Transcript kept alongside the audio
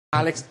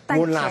Alex,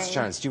 one last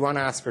chance. Do you want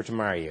to ask her to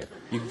marry you?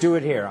 You can do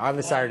it here on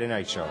the Saturday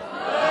Night Show. Go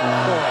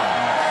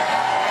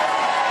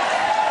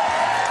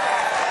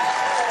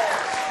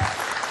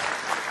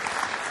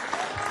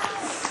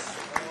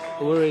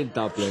on. We're in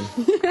Dublin.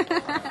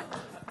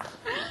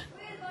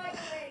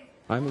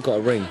 I haven't got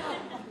a ring.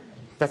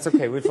 That's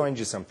okay, we'll find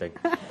you something.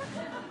 Do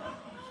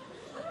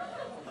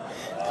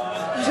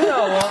you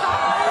know what?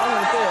 I'm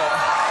going to do it.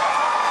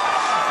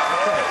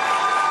 Okay.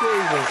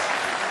 Jesus.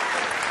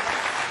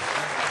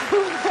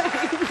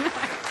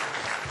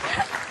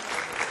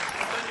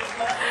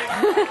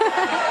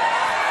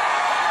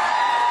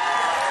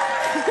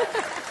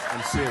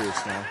 I'm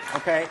serious now.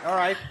 Okay, all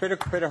right. Bit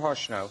of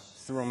hush now.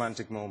 It's the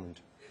romantic moment.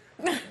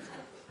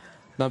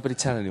 Nobody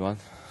tell anyone.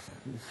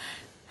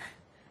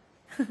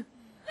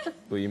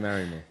 Will you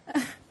marry me?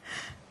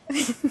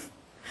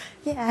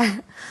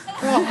 Yeah.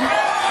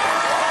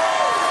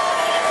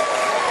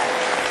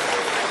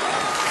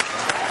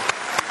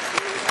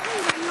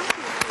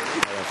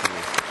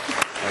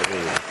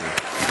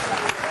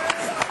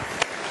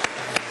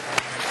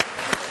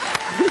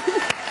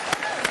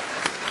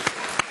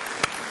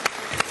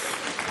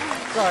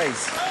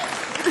 Guys,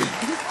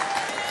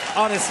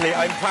 honestly,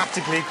 I'm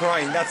practically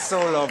crying. That's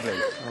so lovely.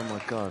 Oh, my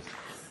God.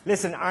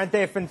 Listen, aren't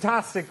they a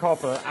fantastic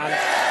couple? And,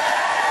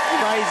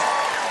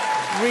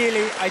 guys,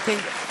 really, I think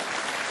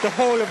the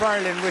whole of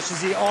Ireland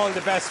wishes you all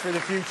the best for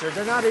the future.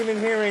 They're not even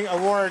hearing a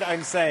word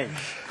I'm saying.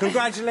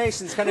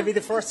 Congratulations. Can I be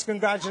the first to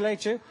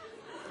congratulate you?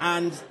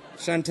 And,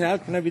 Chantelle,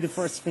 can I be the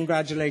first to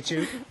congratulate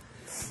you?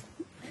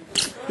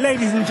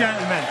 Ladies and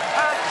gentlemen,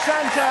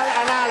 Chantelle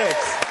and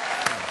Alex.